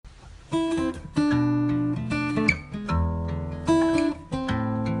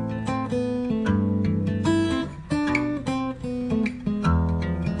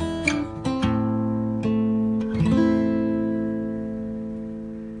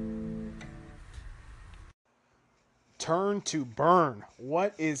Turn to Burn.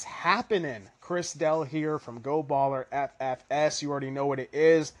 What is happening? Chris Dell here from Go Baller FFS. You already know what it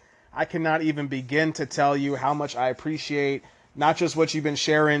is. I cannot even begin to tell you how much I appreciate not just what you've been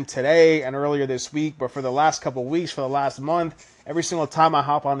sharing today and earlier this week, but for the last couple weeks, for the last month. Every single time I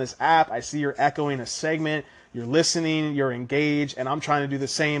hop on this app, I see you're echoing a segment, you're listening, you're engaged, and I'm trying to do the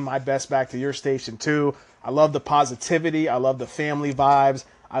same, my best back to your station too. I love the positivity. I love the family vibes.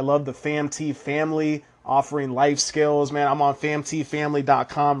 I love the FamT family offering life skills. Man, I'm on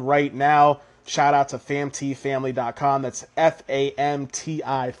famtfamily.com right now. Shout out to famtfamily.com. That's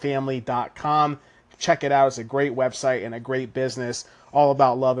FAMTI family.com. Check it out. It's a great website and a great business, all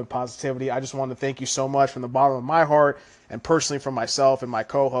about love and positivity. I just want to thank you so much from the bottom of my heart and personally from myself and my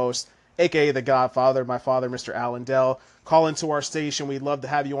co-host, aka the Godfather, my father, Mr. Alan Dell. Call into our station. We'd love to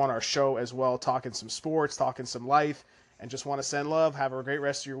have you on our show as well, talking some sports, talking some life, and just want to send love. Have a great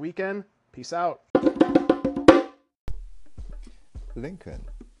rest of your weekend. Peace out. Lincoln,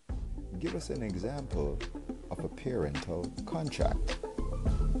 give us an example of a parental contract.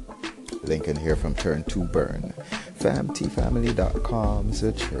 Lincoln here from Turn to Burn. FamTFamily.com's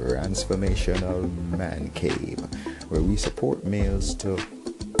a transformational man cave where we support males to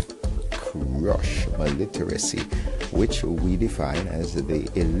crush maliteracy, which we define as the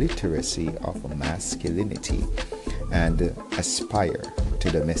illiteracy of masculinity, and aspire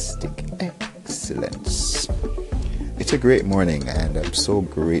to domestic excellence. It's a great morning, and I'm so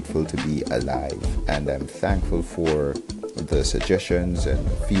grateful to be alive, and I'm thankful for the suggestions and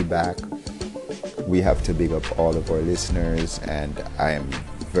feedback. We have to big up all of our listeners, and I am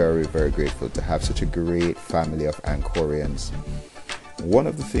very, very grateful to have such a great family of Anchorians. One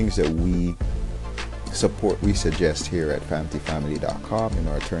of the things that we suggest here at famtfamily.com in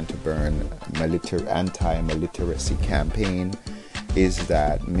our Turn to Burn anti-maliteracy campaign is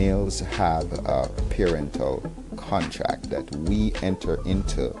that males have a parental contract, that we enter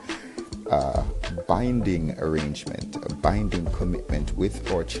into a binding arrangement, a binding commitment with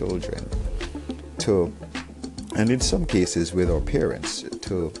our children to, and in some cases with our parents,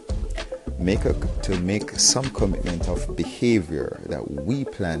 to make some commitment of behavior that we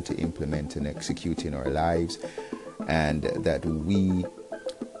plan to implement and execute in our lives, and that we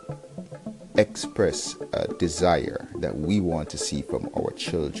express a desire that we want to see from our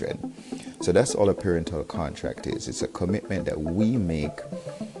children. So that's all a parental contract is. It's a commitment that we make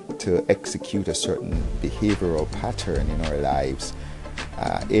to execute a certain behavioral pattern in our lives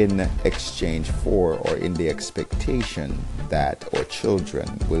in exchange for, or in the expectation that our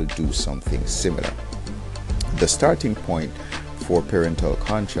children will do something similar. The starting point for parental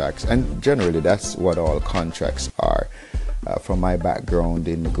contracts, and generally that's what all contracts are. From my background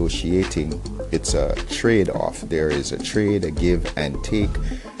in negotiating, it's a trade-off. There is a trade, a give and take.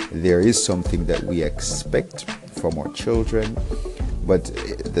 There is something that we expect from our children, but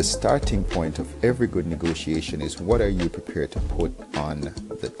the starting point of every good negotiation is, what are you prepared to put on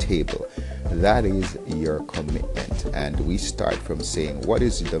the table? That is your commitment. And we start from saying, what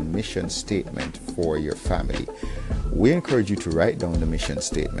is the mission statement for your family? We encourage you to write down the mission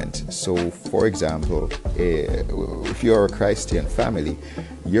statement. So, for example, if you're a Christian family,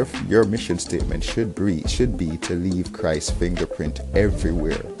 your mission statement should be to leave Christ's fingerprint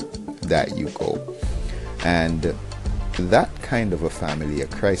everywhere that you go. And that kind of a family, a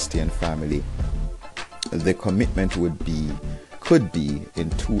Christian family, the commitment could be in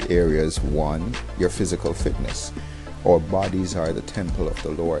two areas. One, your physical fitness. Our bodies are the temple of the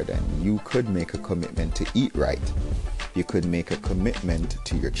Lord, and you could make a commitment to eat right. You could make a commitment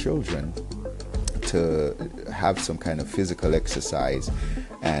to your children to have some kind of physical exercise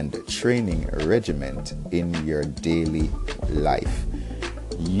and training regiment in your daily life.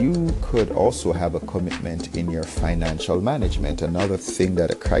 You could also have a commitment in your financial management. Another thing that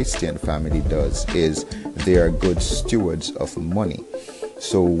a Christian family does is they are good stewards of money.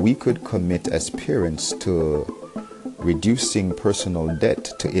 So we could commit as parents to reducing personal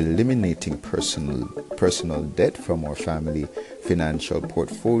debt, to eliminating personal debt from our family financial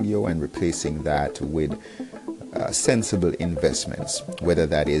portfolio and replacing that with sensible investments, whether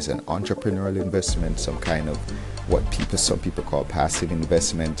that is an entrepreneurial investment, some kind of what some people call passive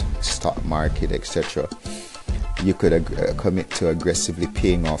investment, stock market, etc. You could commit to aggressively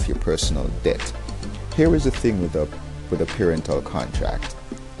paying off your personal debt. Here is the thing with a parental contract.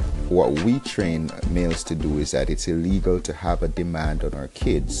 What we train males to do is that it's illegal to have a demand on our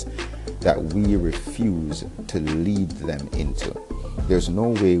kids that we refuse to lead them into. There's no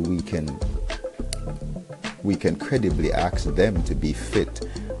way we can credibly ask them to be fit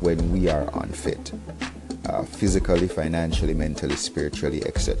when we are unfit. physically, financially, mentally, spiritually,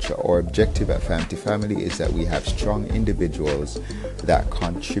 etc. Our objective at Family Family is that we have strong individuals that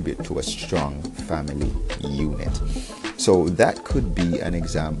contribute to a strong family unit. So that could be an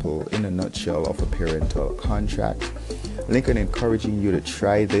example in a nutshell of a parental contract. Lincoln encouraging you to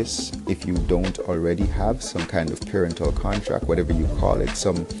try this if you don't already have some kind of parental contract, whatever you call it,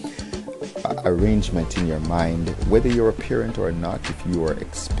 some arrangement in your mind, whether you're a parent or not. If you are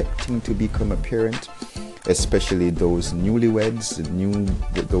expecting to become a parent, especially those newlyweds,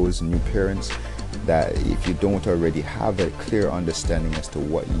 those new parents, that if you don't already have a clear understanding as to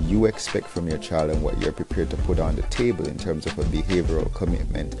what you expect from your child and what you're prepared to put on the table in terms of a behavioral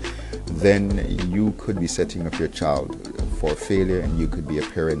commitment, then you could be setting up your child for failure and you could be a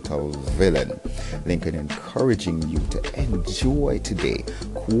parental villain. Lincoln encouraging you to enjoy today,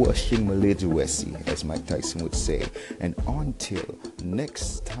 as Mike Tyson would say. And until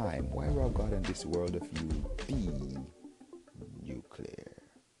next time, why are God in this world of you be nuclear?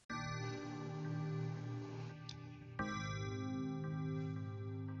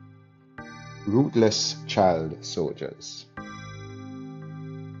 Rootless child soldiers.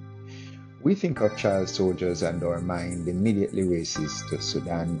 We think of child soldiers and our mind immediately races to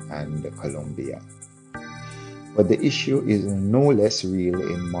Sudan and Colombia. But the issue is no less real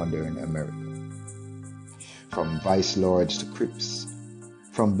in modern America. From vice lords to crips,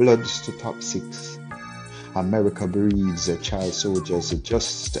 from Bloods to top six, America breeds child soldiers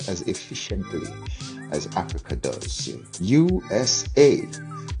just as efficiently as Africa does. USA.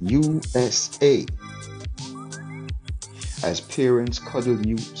 USA. As parents cuddle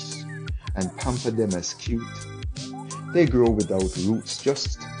youths and pamper them as cute, they grow without roots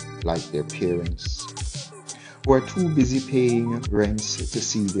just like their parents, who are too busy paying rents to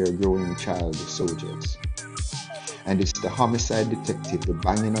see their growing child soldiers. And it's the homicide detective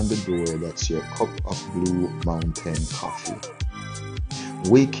banging on the door that's your cup of Blue Mountain coffee,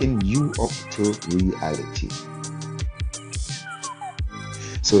 waking you up to reality.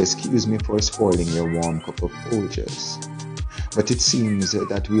 So excuse me for spoiling your warm cup of Folgers, but it seems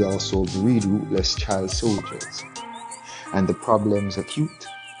that we also breed rootless child soldiers. And the problem's acute.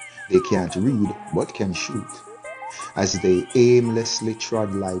 They can't read but can shoot, as they aimlessly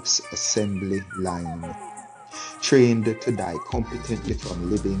trod life's assembly line, trained to die competently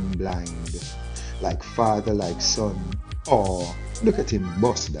from living blind, like father, like son. Oh, look at him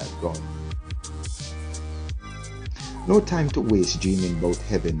bust that gun. No time to waste dreaming about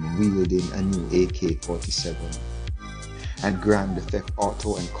heaven, wielding a new AK-47. And Grand Theft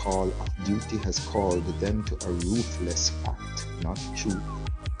Auto and Call of Duty has called them to a ruthless fact, not truth.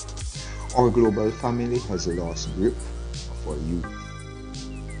 Our global family has lost grip of our youth.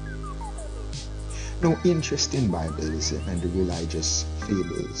 No interest in Bibles and religious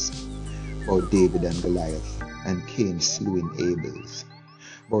fables about David and Goliath and Cain slewing Abels,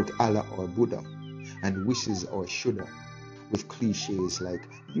 about Allah or Buddha and wishes or shoulda, with cliches like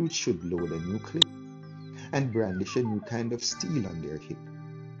you should load a new clip and brandish a new kind of steel on their hip.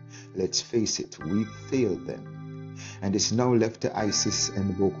 Let's face it, we've failed them, and it's now left to ISIS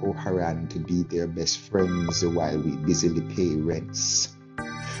and Boko Haram to be their best friends while we busily pay rents.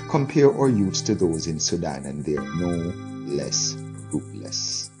 Compare our youths to those in Sudan and they're no less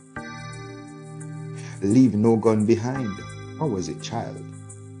ruthless. Leave no gun behind, or was it child?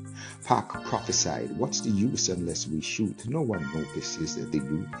 Pac prophesied, what's the use unless we shoot? No one notices the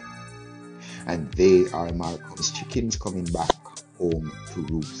youth. And they are Malcolm's chickens coming back home to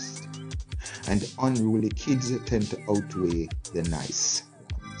roost. And unruly kids tend to outweigh the nice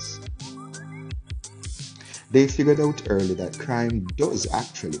ones. They figured out early that crime does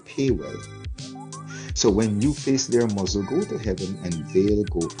actually pay well. So when you face their muzzle, go to heaven and they'll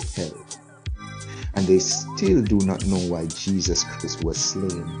go to hell. And they still do not know why Jesus Christ was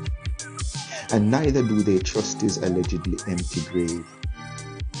slain. And neither do they trust his allegedly empty grave,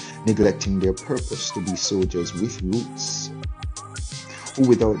 neglecting their purpose to be soldiers with roots, who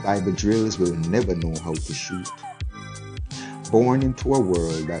without Bible drills will never know how to shoot. Born into a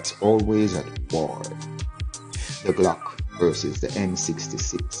world that's always at war, the Glock versus the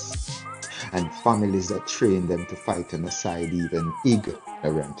M66, and families that train them to fight on the side even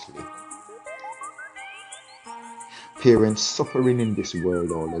ignorantly. Parents suffering in this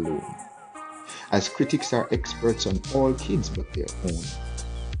world all alone, as critics are experts on all kids but their own,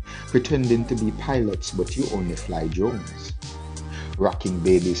 pretending to be pilots but you only fly drones, rocking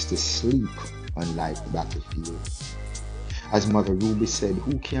babies to sleep on life battlefield. As Mother Ruby said,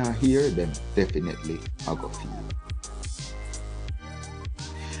 who can't hear them definitely a go feel.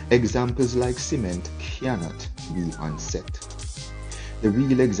 Examples like cement cannot be unset. the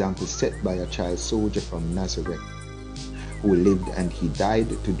real example set by a child soldier from Nazareth, who lived and he died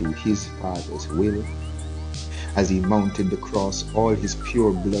to do his Father's will, as he mounted the cross all his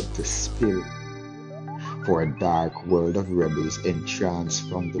pure blood to spill, for a dark world of rebels entranced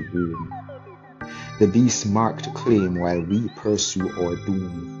from the womb. The beast marked claim while we pursue our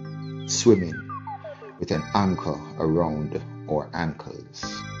doom, swimming with an anchor around our ankles.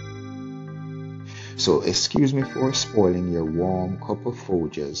 So excuse me for spoiling your warm cup of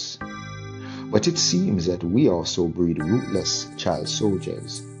Folgers, but it seems that we also breed rootless child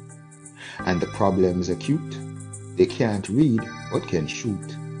soldiers. And the problem is acute. They can't read but can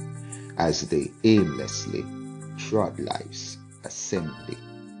shoot, as they aimlessly trod life's assembly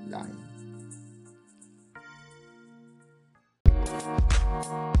line.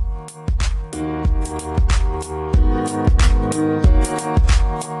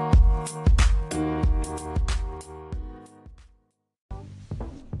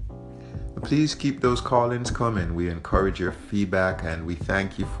 Please keep those call-ins coming. We encourage your feedback and we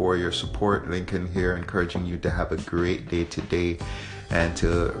thank you for your support. Lincoln here, encouraging you to have a great day today and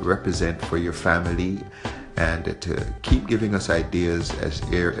to represent for your family and to keep giving us ideas as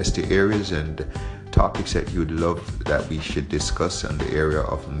to areas and topics that you'd love that we should discuss in the area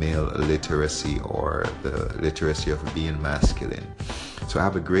of male literacy or the literacy of being masculine. So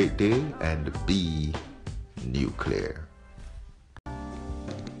have a great day and be nuclear.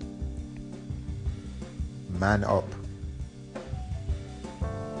 Man up.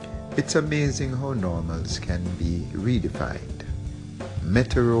 It's amazing how normals can be redefined.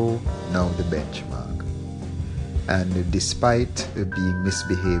 Metro now the benchmark. And despite being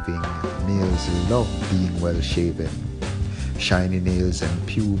misbehaving, males love being well shaven. Shiny nails and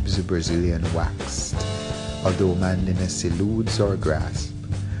pubes Brazilian waxed. Although manliness eludes or grasp,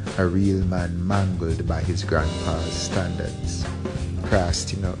 a real man mangled by his grandpa's standards.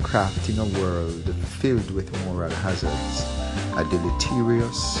 Crafting a world filled with moral hazards, a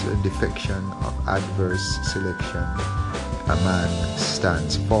deleterious defection of adverse selection. A man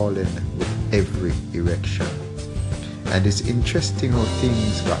stands fallen with every erection. And it's interesting how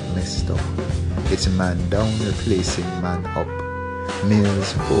things got messed up. It's man down replacing man up.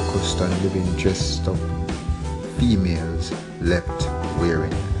 Males focused on living dressed up. Females left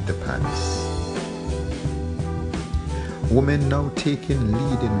wearing the pants. Women now taking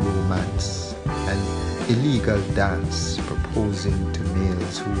lead in romance and illegal dance, proposing to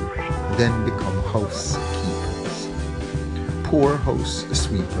males who then become housekeepers. Poor house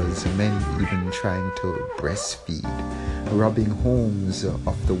sweepers, men even trying to breastfeed, robbing homes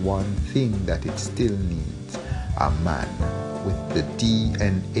of the one thing that it still needs, a man with the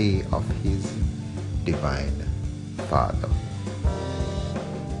DNA of his divine Father.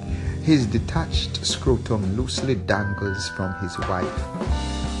 His detached scrotum loosely dangles from his wife,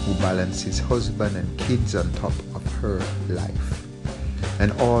 who balances husband and kids on top of her life.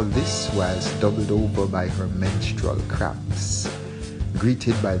 And all this whilst doubled over by her menstrual cramps,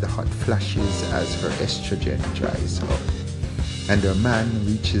 greeted by the hot flashes as her estrogen dries up. And her man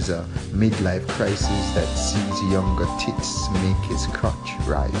reaches a midlife crisis that sees younger tits make his crotch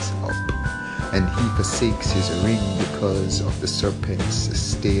rise up. And he forsakes his ring because of the serpent's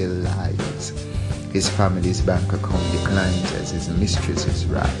stale lies. His family's bank account declines as his mistresses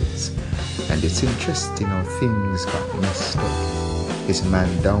rise. And it's interesting how things got messed up. His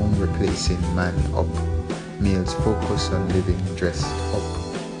man down replacing man up. Males focus on living dressed up.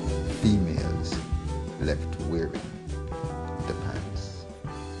 Females left wearing